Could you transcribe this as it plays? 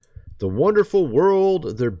the wonderful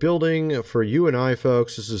world they're building for you and I,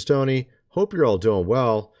 folks. This is Tony. Hope you're all doing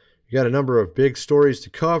well. We got a number of big stories to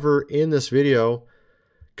cover in this video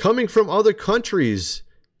coming from other countries,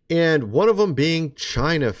 and one of them being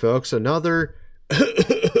China, folks. Another,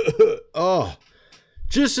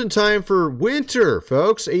 just in time for winter,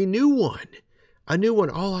 folks. A new one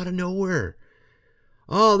all out of nowhere.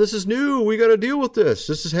 Oh, this is new. We got to deal with this.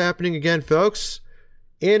 This is happening again, folks,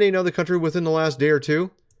 in another country within the last day or two.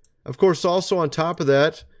 Of course, also on top of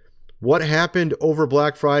that, what happened over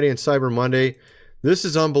Black Friday and Cyber Monday. This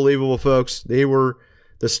is unbelievable, folks. The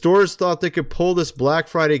stores thought they could pull this Black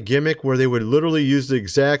Friday gimmick where they would literally use the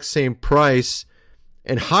exact same price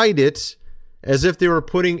and hide it as if they were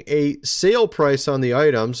putting a sale price on the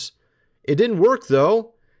items. It didn't work,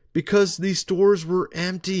 though, because these stores were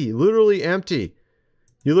empty, literally empty.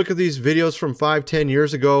 You look at these videos from 5-10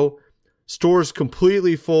 years ago, stores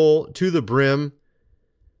completely full to the brim.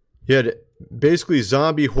 You had basically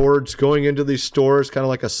zombie hordes going into these stores, kind of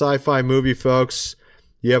like a sci-fi movie, folks.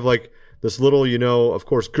 You have like this little, of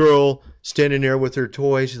course, girl standing there with her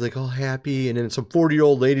toy. She's like all happy. And then some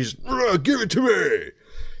 40-year-old ladies, give it to me.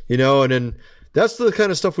 And then that's the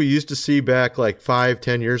kind of stuff we used to see back like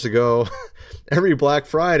 5-10 years ago, every Black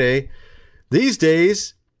Friday. These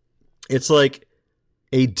days, it's like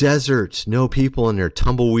a desert, no people in there,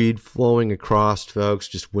 tumbleweed flowing across, folks,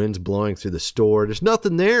 just winds blowing through the store. There's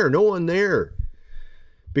nothing there, no one there.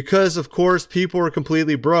 Because, of course, people are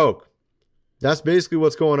completely broke. That's basically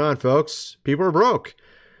what's going on, folks. People are broke.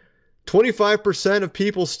 25% of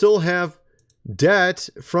people still have debt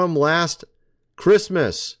from last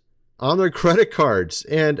Christmas on their credit cards.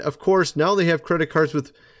 And, of course, now they have credit cards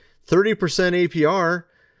with 30% APR.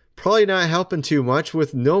 Probably not helping too much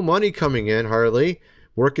with no money coming in, hardly.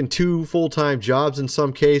 Working 2 full-time jobs in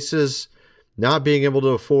some cases, not being able to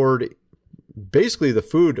afford basically the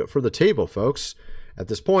food for the table, folks, at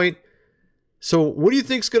this point. So what do you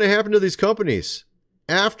think is going to happen to these companies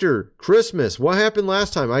after Christmas? What happened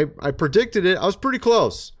last time? I predicted it. I was pretty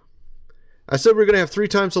close. I said we're going to have 3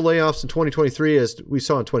 times the layoffs in 2023 as we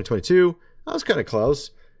saw in 2022. I was kind of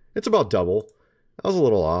close. It's about double. I was a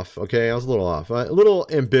little off, okay? A little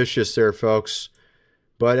ambitious there, folks.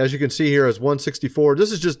 But as you can see here, it's 164.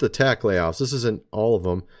 This is just the tech layoffs. This isn't all of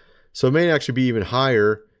them. So it may actually be even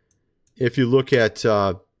higher if you look at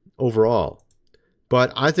overall.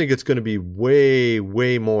 But I think it's going to be way,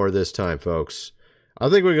 way more this time, folks. I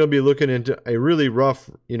think we're going to be looking into a really rough,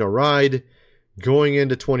 ride going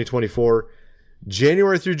into 2024.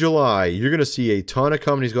 January through July, you're going to see a ton of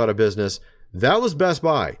companies go out of business. That was Best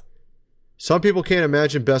Buy. Some people can't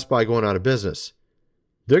imagine Best Buy going out of business.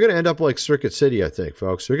 They're going to end up like Circuit City, I think,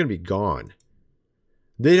 folks. They're going to be gone.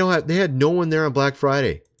 They had no one there on Black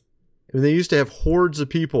Friday. I mean, they used to have hordes of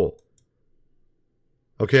people.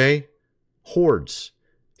 Okay? Hordes.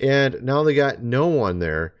 And now they got no one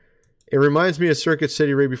there. It reminds me of Circuit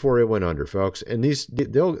City right before it went under, folks. And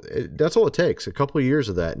that's all it takes. A couple of years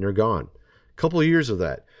of that, and they're gone. A couple of years of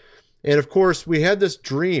that. And, of course, we had this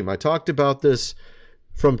dream. I talked about this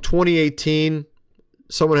from 2018.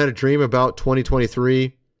 Someone had a dream about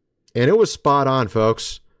 2023, and it was spot on,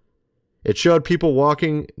 folks. It showed people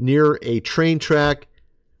walking near a train track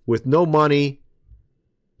with no money,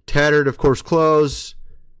 tattered, of course, clothes.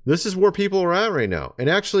 This is where people are at right now. And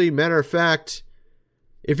actually, matter of fact,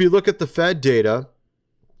 if you look at the Fed data,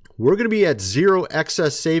 we're going to be at 0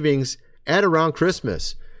 excess savings at around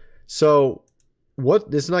Christmas. So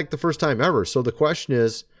this is like the first time ever. So the question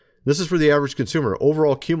is, this is for the average consumer,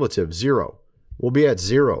 overall cumulative, 0. We'll be at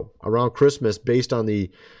 0 around Christmas based on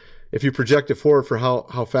if you project it forward for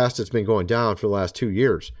how fast it's been going down for the last 2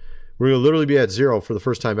 years. We're going to literally be at 0 for the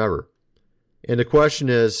first time ever. And the question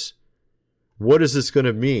is, what is this going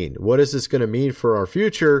to mean? What is this going to mean for our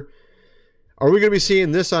future? Are we going to be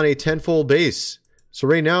seeing this on a tenfold base? So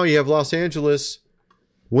right now you have Los Angeles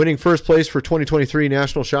winning first place for 2023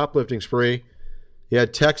 National Shoplifting Spree. You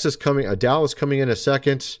had Dallas coming in a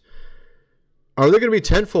second. Are there going to be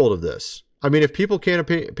tenfold of this? I mean, if people can't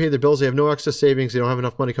pay their bills, they have no excess savings, they don't have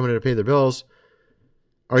enough money coming in to pay their bills,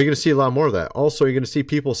 are you going to see a lot more of that? Also, you're going to see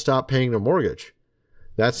people stop paying their mortgage.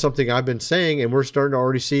 That's something I've been saying, and we're starting to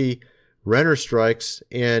already see renter strikes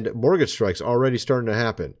and mortgage strikes already starting to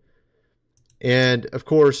happen. And, of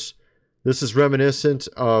course, this is reminiscent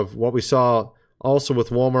of what we saw also with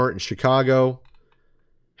Walmart in Chicago,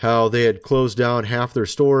 how they had closed down half their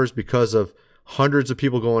stores because of hundreds of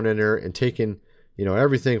people going in there and taking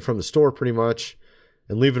everything from the store pretty much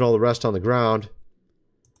and leaving all the rest on the ground.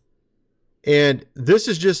 And this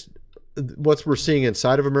is just what we're seeing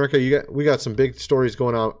inside of America. We got some big stories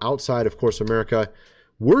going on outside, of course, America.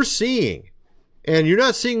 We're seeing And you're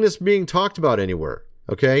not seeing this being talked about anywhere,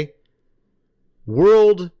 okay?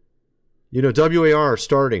 World, WAR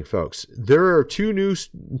starting, folks. There are two new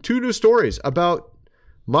stories about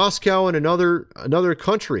Moscow and another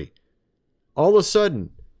country all of a sudden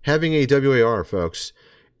having a WAR, folks.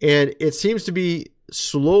 And it seems to be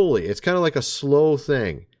slowly. It's kind of like a slow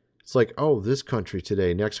thing. It's like, oh, this country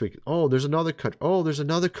today, next week. Oh, there's another country. Oh, there's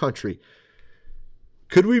another country.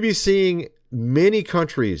 Could we be seeing many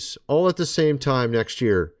countries all at the same time next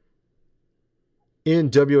year in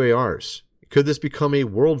WARs? Could this become a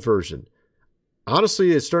world version?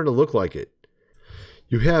 Honestly, it's starting to look like it.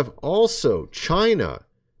 You have also China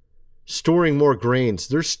storing more grains.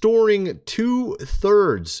 They're storing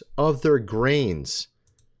 2/3 of their grains.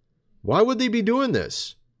 Why would they be doing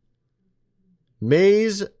this?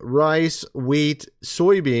 Maize, rice, wheat,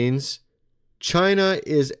 soybeans. China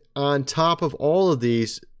is on top of all of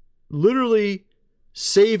these, literally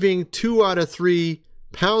saving 2 out of 3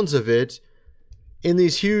 pounds of it in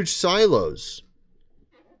these huge silos.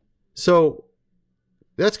 So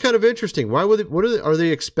that's kind of interesting. Why would are they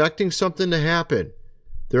expecting something to happen?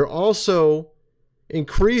 They're also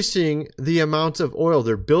increasing the amount of oil.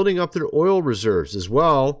 They're building up their oil reserves as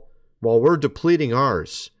well while we're depleting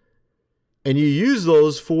ours. And you use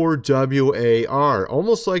those for WAR,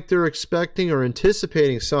 almost like they're expecting or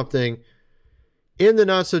anticipating something in the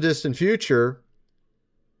not so distant future,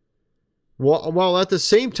 while at the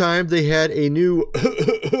same time they had a new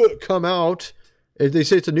come out. They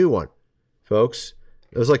say it's a new one, folks.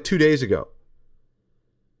 It was like 2 days ago.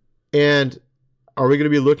 And are we going to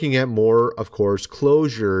be looking at more, of course,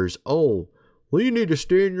 closures? Oh, well, you need to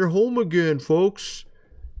stay in your home again, folks.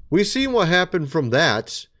 We've seen what happened from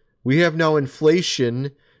that. We have now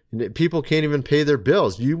inflation, and people can't even pay their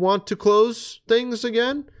bills. Do you want to close things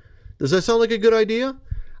again? Does that sound like a good idea?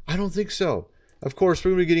 I don't think so. Of course,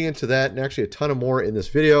 we're going to be getting into that and actually a ton of more in this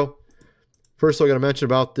video. First, I'm going to mention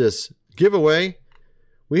about this giveaway.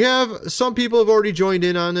 We have some people have already joined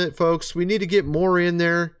in on it, folks. We need to get more in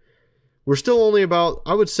there. We're still only about,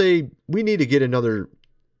 I would say, we need to get another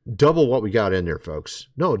double what we got in there, folks.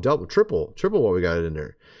 No, triple what we got in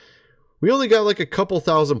there. We only got like a couple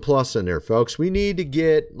thousand plus in there, folks. We need to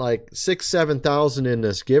get like 6,000-7,000 in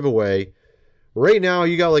this giveaway. Right now,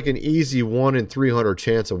 you got like an easy 1 in 300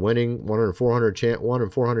 chance of winning, 1 in 400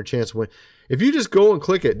 chance of winning. If you just go and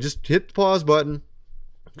click it, just hit the pause button,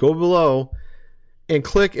 go below, and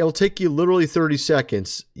click. It'll take you literally 30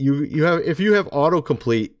 seconds. If you have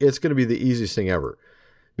autocomplete, it's going to be the easiest thing ever,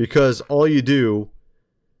 because all you do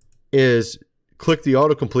is click the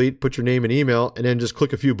autocomplete, put your name and email, and then just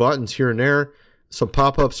click a few buttons here and there. Some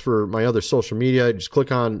pop-ups for my other social media. Just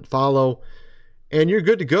click on follow, and you're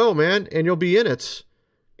good to go, man, and you'll be in it.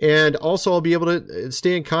 And also, I'll be able to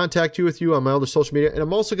stay in contact with you on my other social media. And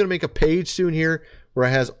I'm also going to make a page soon here where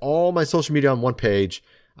it has all my social media on one page.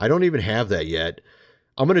 I don't even have that yet.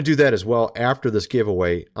 I'm going to do that as well after this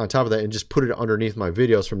giveaway on top of that, and just put it underneath my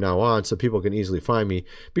videos from now on so people can easily find me.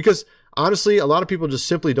 Because honestly, a lot of people just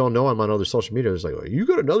simply don't know I'm on other social media. It's like, oh, you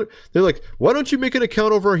got another? They're like, why don't you make an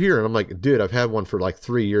account over here? And I'm like, dude, I've had one for like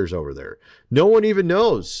 3 years over there. No one even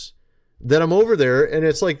knows that I'm over there. And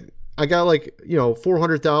it's like, I got like,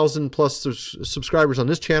 400,000 plus subscribers on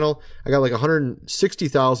this channel. I got like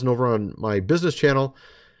 160,000 over on my business channel.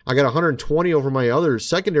 I got 120 over my other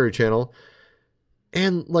secondary channel.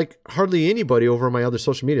 And like hardly anybody over on my other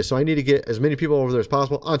social media. So I need to get as many people over there as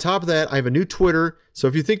possible. On top of that, I have a new Twitter. So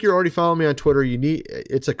if you think you're already following me on Twitter,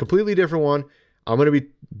 it's a completely different one. I'm going to be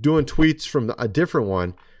doing tweets from a different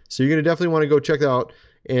one. So you're going to definitely want to go check that out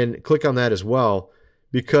and click on that as well,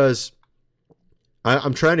 because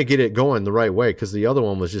I'm trying to get it going the right way, because the other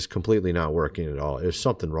one was just completely not working at all. There's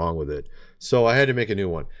something wrong with it. So I had to make a new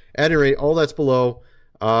one. At any rate, all that's below.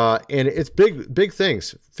 And it's big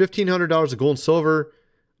things. $1,500 of gold and silver,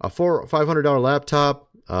 a $500 laptop,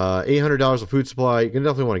 $800 of food supply. You're going to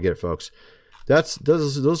definitely want to get it, folks.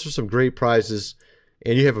 Those are some great prizes,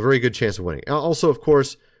 and you have a very good chance of winning. Also, of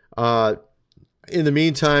course, in the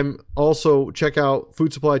meantime, also check out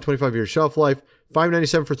food supply, 25-year shelf life,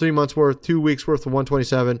 $5.97 for 3 months worth, 2 weeks worth of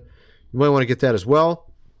 $127. You might want to get that as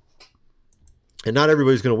well. And not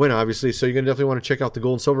everybody's going to win, obviously, so you're going to definitely want to check out the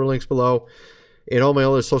gold and silver links below. And all my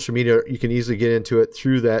other social media, you can easily get into it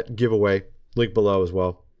through that giveaway link below as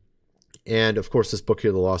well. And, of course, this book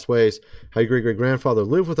here, The Lost Ways, How Your Great-Great-Grandfather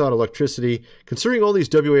Lived Without Electricity, considering all these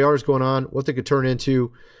WARs going on, what they could turn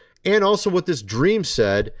into, and also what this dream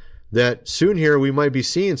said, that soon here we might be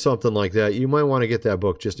seeing something like that. You might want to get that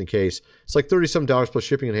book just in case. It's like $37 plus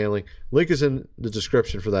shipping and handling. Link is in the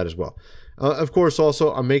description for that as well. Of course,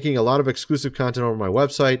 also, I'm making a lot of exclusive content over my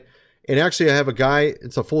website. And actually, I have a guy,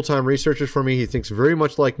 it's a full-time researcher for me. He thinks very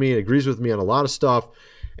much like me and agrees with me on a lot of stuff.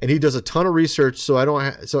 And he does a ton of research. So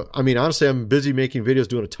honestly, I'm busy making videos,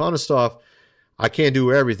 doing a ton of stuff. I can't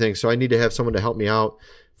do everything. So I need to have someone to help me out,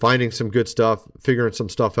 finding some good stuff, figuring some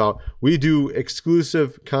stuff out. We do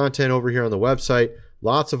exclusive content over here on the website.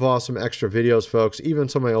 Lots of awesome extra videos, folks. Even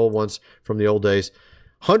some of my old ones from the old days.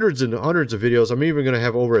 Hundreds and hundreds of videos. I'm even going to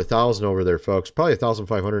have over 1,000 over there, folks. Probably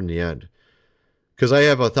 1,500 in the end. Because I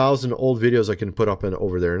have 1,000 old videos I can put up in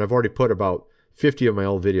over there. And I've already put about 50 of my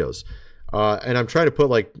old videos. And I'm trying to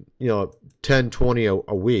put 10, 20 a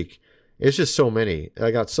week. It's just so many.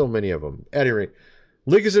 I got so many of them. At any rate,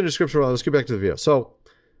 link is in the description. Let's get back to the video. So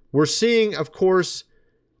we're seeing, of course,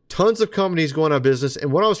 tons of companies going out of business.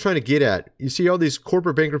 And what I was trying to get at, you see all these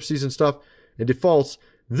corporate bankruptcies and stuff and defaults.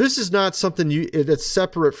 This is not something that's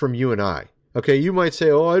separate from you and I. Okay, you might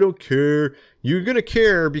say, oh, I don't care. You're going to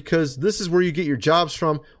care because this is where you get your jobs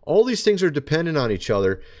from. All these things are dependent on each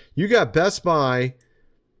other. You got Best Buy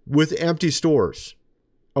with empty stores.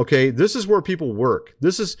 Okay, this is where people work.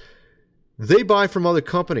 They buy from other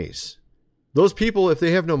companies. Those people, if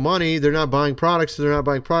they have no money, they're not buying products. If they're not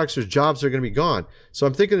buying products, their jobs are going to be gone. So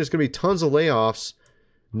I'm thinking there's going to be tons of layoffs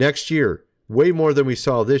next year, way more than we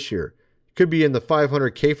saw this year. Could be in the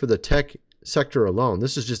 500K for the tech sector alone.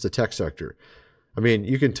 This is just the tech sector. I mean,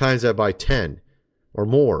 you can times that by 10 or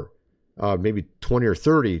more, maybe 20 or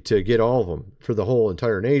 30 to get all of them for the whole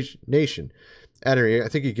entire nation. I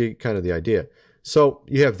think you get kind of the idea. So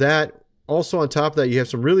you have that. Also on top of that, you have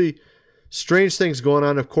some really strange things going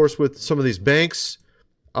on, of course, with some of these banks.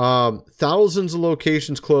 Thousands of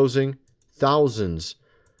locations closing. Thousands.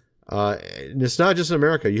 And it's not just in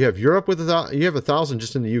America. You have Europe with you have 1,000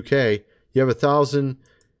 just in the UK. You have 1,000.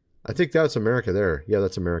 I think that's America there. Yeah,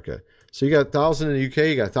 that's America. So you got 1,000 in the UK.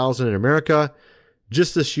 You got 1,000 in America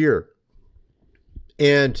just this year.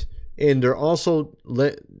 And they're also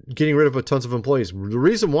getting rid of tons of employees. The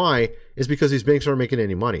reason why is because these banks aren't making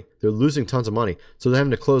any money. They're losing tons of money. So they're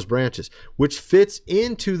having to close branches, which fits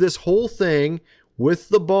into this whole thing with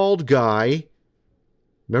the bald guy.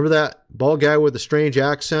 Remember that bald guy with the strange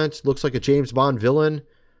accent? Looks like a James Bond villain.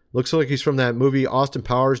 Looks like he's from that movie Austin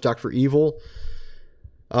Powers, Dr. Evil.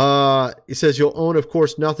 He says, you'll own, of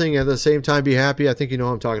course, nothing. At the same time, be happy. I think you know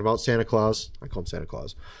who I'm talking about. Santa Claus. I call him Santa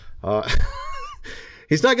Claus.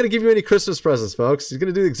 He's not going to give you any Christmas presents, folks. He's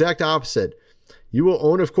going to do the exact opposite. You will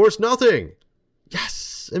own, of course, nothing.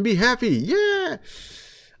 Yes. And be happy. Yeah.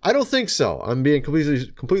 I don't think so. I'm being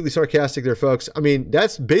completely sarcastic there, folks. I mean,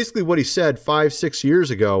 that's basically what he said 5-6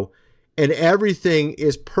 years ago. And everything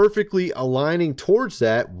is perfectly aligning towards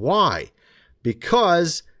that. Why?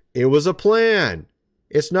 Because it was a plan.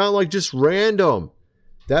 It's not like just random.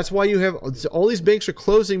 That's why you have all these banks are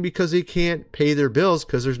closing because they can't pay their bills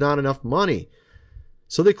because there's not enough money.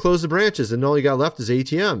 So they close the branches and all you got left is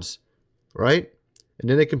ATMs, right? And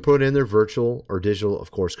then they can put in their virtual or digital,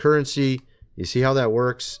 of course, currency. You see how that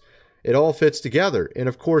works? It all fits together. And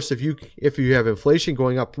of course, if you have inflation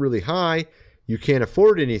going up really high, you can't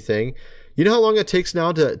afford anything. You know how long it takes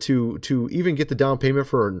now to even get the down payment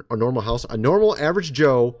for a normal house? A normal average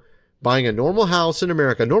Joe buying a normal house in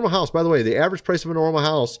America. A normal house, by the way, the average price of a normal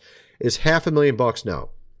house is $500,000 now.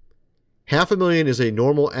 $500,000 is a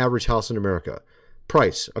normal average house in America.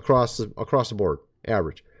 Price across the board,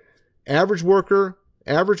 average. Average worker,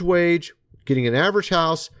 average wage, getting an average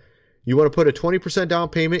house. You want to put a 20% down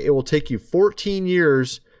payment. It will take you 14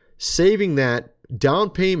 years saving that down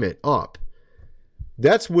payment up.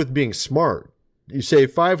 That's with being smart. You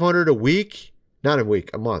save $500 a week, not a week,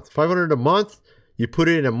 a month. $500 a month. You put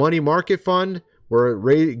it in a money market fund where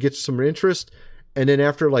it gets some interest. And then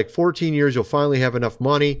after like 14 years, you'll finally have enough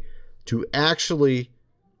money to actually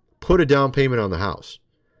put a down payment on the house.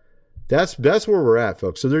 That's where we're at,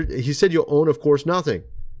 folks. So he said you'll own, of course, nothing.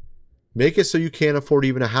 Make it so you can't afford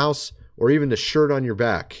even a house or even the shirt on your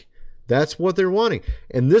back. That's what they're wanting.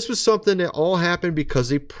 And this was something that all happened because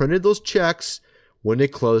they printed those checks when they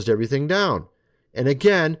closed everything down. And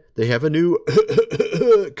again, they have a new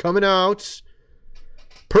coming out.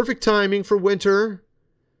 Perfect timing for winter.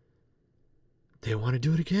 They want to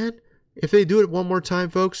do it again? If they do it one more time,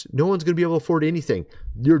 folks, no one's going to be able to afford anything.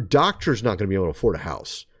 Your doctor's not going to be able to afford a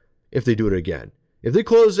house if they do it again. If they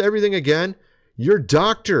close everything again, your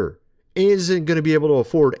doctor isn't going to be able to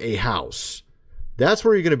afford a house. That's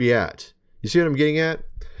where you're going to be at. You see what I'm getting at?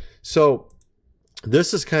 So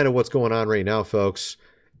this is kind of what's going on right now, folks.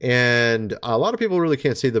 And a lot of people really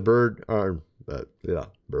can't see the bird's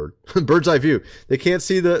eye view. They can't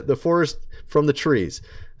see the forest from the trees.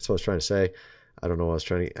 That's what I was trying to say. I don't know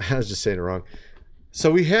what I was just saying it wrong. So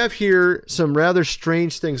we have here some rather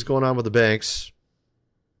strange things going on with the banks.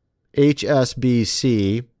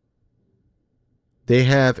 HSBC. They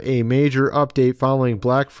have a major update following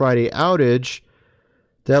Black Friday outage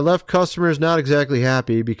that left customers not exactly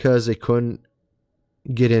happy because they couldn't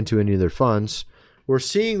get into any of their funds. We're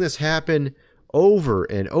seeing this happen over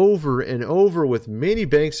and over and over with many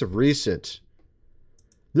banks of recent.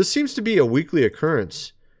 This seems to be a weekly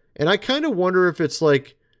occurrence. And I kind of wonder if it's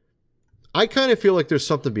like, I kind of feel like there's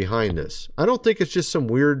something behind this. I don't think it's just some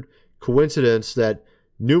weird coincidence that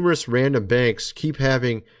numerous random banks keep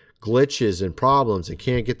having glitches and problems and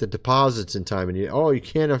can't get the deposits in time. And you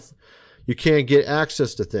can't get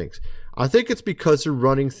access to things. I think it's because they're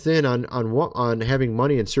running thin on having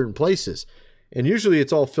money in certain places. And usually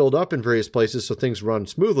it's all filled up in various places, so things run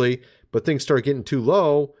smoothly, but things start getting too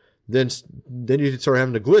low, then you start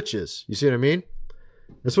having the glitches. You see what I mean?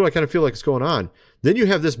 That's what I kind of feel like is going on. Then you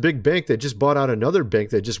have this big bank that just bought out another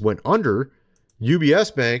bank that just went under,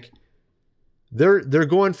 UBS Bank. They're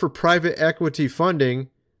going for private equity funding,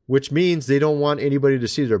 which means they don't want anybody to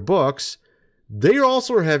see their books. They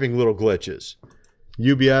also are having little glitches.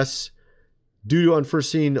 UBS, due to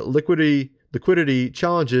unforeseen liquidity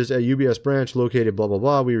challenges at UBS branch located blah, blah,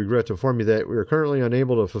 blah, we regret to inform you that we are currently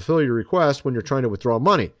unable to fulfill your request when you're trying to withdraw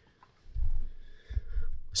money.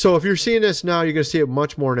 So if you're seeing this now, you're going to see it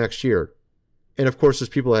much more next year. And of course, there's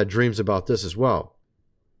people that had dreams about this as well.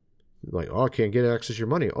 Like, oh, I can't get access to your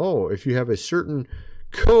money. Oh, if you have a certain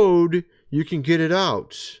code, you can get it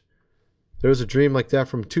out. There was a dream like that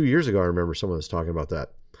from 2 years ago. I remember someone was talking about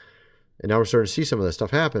that. And now we're starting to see some of that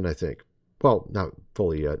stuff happen, I think. Well, not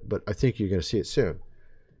fully yet, but I think you're going to see it soon.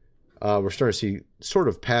 We're starting to see sort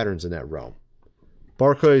of patterns in that realm.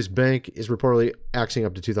 Barclays Bank is reportedly axing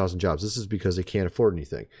up to 2,000 jobs. This is because they can't afford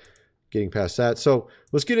anything. Getting past that. So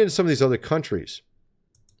let's get into some of these other countries.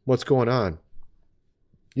 What's going on?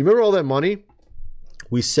 You remember all that money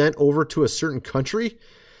we sent over to a certain country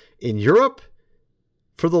in Europe?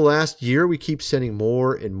 For the last year, we keep sending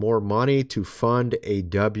more and more money to fund a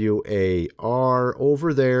WAR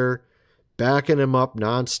over there, backing them up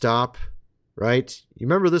nonstop, right? You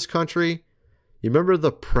remember this country? You remember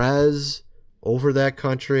the Prez over that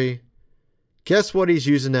country? Guess what he's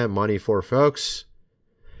using that money for, folks?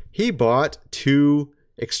 He bought 2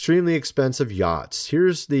 extremely expensive yachts.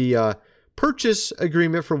 Here's the purchase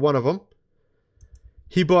agreement for one of them.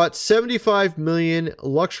 He bought 75 million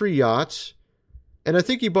luxury yachts, and I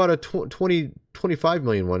think he bought a 25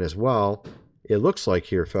 million one as well. It looks like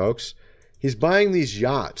here, folks. He's buying these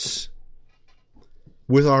yachts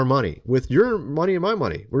with our money, with your money and my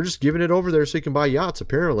money. We're just giving it over there so he can buy yachts,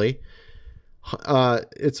 apparently.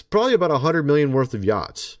 It's probably about 100 million worth of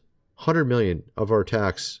yachts. 100 million of our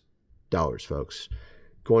tax dollars, folks,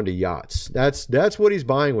 going to yachts. That's what he's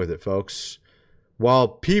buying with it, folks. While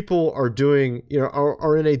people are doing,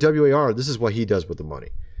 are in a WAR, this is what he does with the money,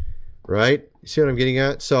 right? You see what I'm getting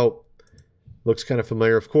at? So, looks kind of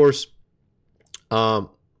familiar. Of course, I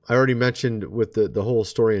already mentioned with the whole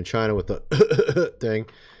story in China with the thing.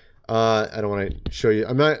 I don't want to show you.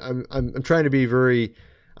 I'm trying to be very.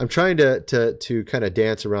 I'm trying to kind of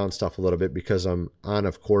dance around stuff a little bit because I'm on,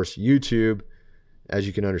 of course, YouTube, as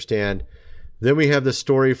you can understand. Then we have the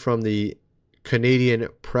story from the Canadian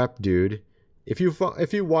prep dude. If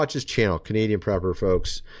you watch his channel, Canadian Prepper,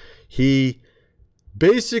 folks, he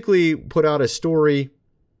basically put out a story,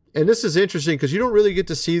 and this is interesting because you don't really get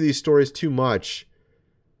to see these stories too much.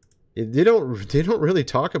 They don't really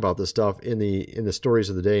talk about this stuff in the stories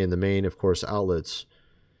of the day in the main, of course, outlets.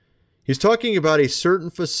 He's talking about a certain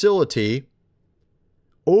facility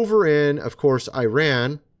over in, of course,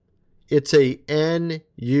 Iran. It's a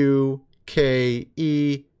NUKES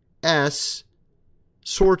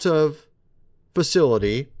sort of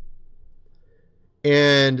facility.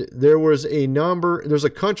 And there's a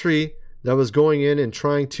country that was going in and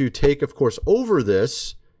trying to take, of course, over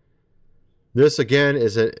this. This, again,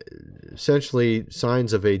 is essentially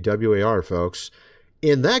signs of a WAR, folks.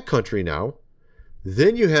 In that country now,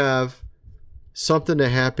 then you have something that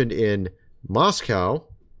happened in Moscow.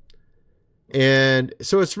 And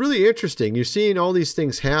so it's really interesting. You're seeing all these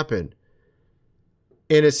things happen.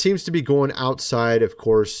 And it seems to be going outside, of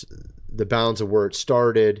course, the bounds of where it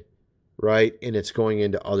started, right? And it's going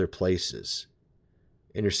into other places.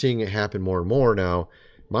 And you're seeing it happen more and more now.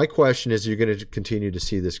 My question is, you're going to continue to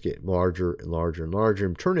see this get larger and larger and larger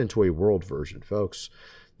and turn into a world version, folks.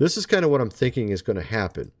 This is kind of what I'm thinking is going to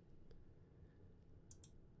happen.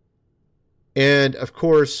 And, of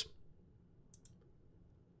course,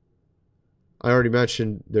 I already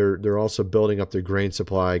mentioned they're also building up their grain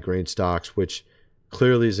supply, grain stocks, which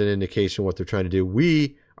clearly is an indication of what they're trying to do.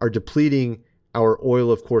 We are depleting our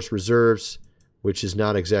oil, of course, reserves. which is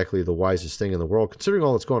not exactly the wisest thing in the world, considering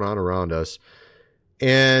all that's going on around us.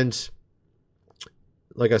 And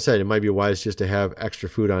like I said, it might be wise just to have extra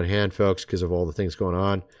food on hand, folks, because of all the things going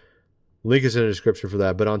on. Link is in the description for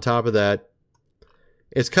that. But on top of that,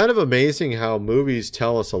 it's kind of amazing how movies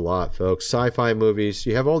tell us a lot, folks. Sci-fi movies.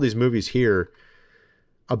 You have all these movies here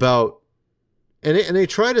about, and they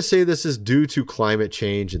try to say this is due to climate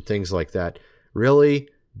change and things like that. Really?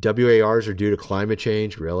 WARs are due to climate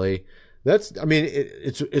change? Really?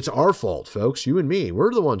 It's our fault, folks. You and me.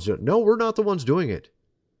 We're the ones doing it. No, we're not the ones doing it.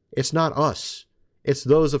 It's not us. It's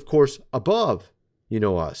those, of course, above,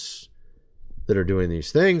 us, that are doing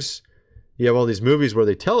these things. You have all these movies where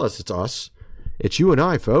they tell us it's us. It's you and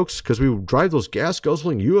I, folks, because we drive those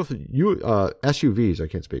gas-guzzling SUVs. I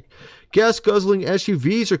can't speak. Gas-guzzling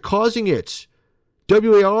SUVs are causing it.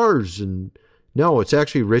 WARs. And no, it's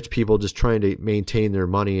actually rich people just trying to maintain their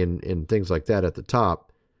money and things like that at the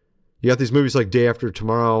top. You got these movies like Day After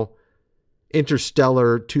Tomorrow,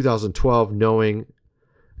 Interstellar, 2012, Knowing.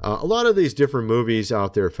 A lot of these different movies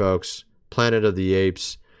out there, folks. Planet of the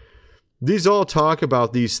Apes. These all talk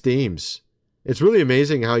about these themes. It's really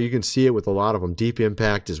amazing how you can see it with a lot of them. Deep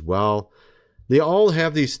Impact as well. They all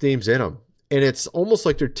have these themes in them. And it's almost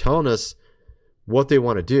like they're telling us what they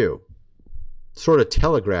want to do. Sort of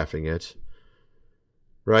telegraphing it.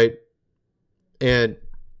 Right? And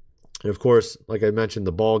of course, like I mentioned,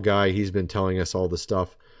 the bald guy, he's been telling us all this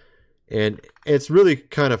stuff. And it's really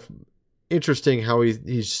kind of interesting how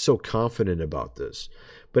he's so confident about this.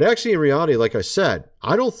 But actually, in reality, like I said,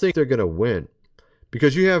 I don't think they're going to win.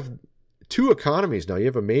 Because you have two economies now. You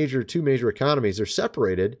have two major economies. They're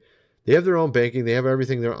separated. They have their own banking. They have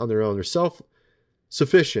everything on their own. They're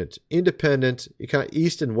self-sufficient, independent,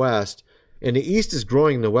 East and West. And the East is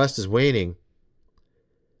growing and the West is waning.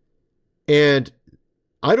 And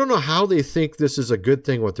I don't know how they think this is a good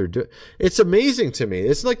thing, what they're doing. It's amazing to me.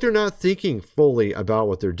 It's like they're not thinking fully about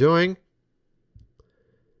what they're doing.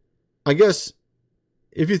 I guess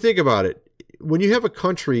if you think about it, when you have a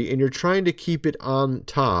country and you're trying to keep it on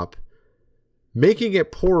top, making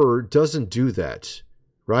it poorer doesn't do that,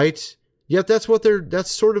 right? Yet that's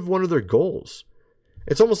sort of one of their goals.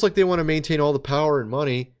 It's almost like they want to maintain all the power and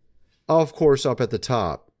money, of course, up at the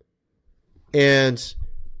top. And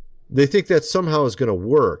they think that somehow is going to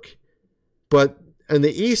work. But in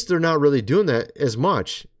the East, they're not really doing that as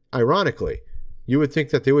much, ironically. You would think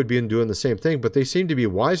that they would be doing the same thing, but they seem to be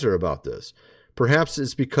wiser about this. Perhaps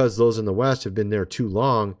it's because those in the West have been there too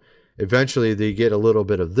long. Eventually, they get a little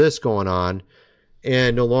bit of this going on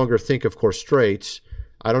and no longer think, of course, straight.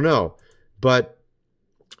 I don't know. But,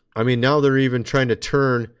 now they're even trying to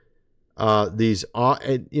turn these,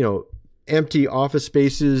 empty office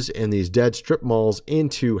spaces and these dead strip malls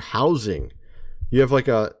into housing. You have like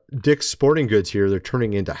a Dick's Sporting Goods here. They're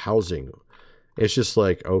turning into housing. It's just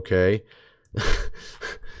like, okay.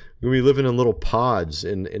 We living in little pods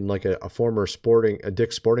in like a former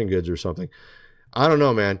Dick's Sporting Goods or something. I don't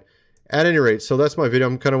know, man. At any rate, so that's my video.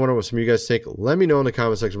 I'm kind of wondering what some of you guys think. Let me know in the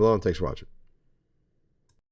comment section below, and thanks for watching.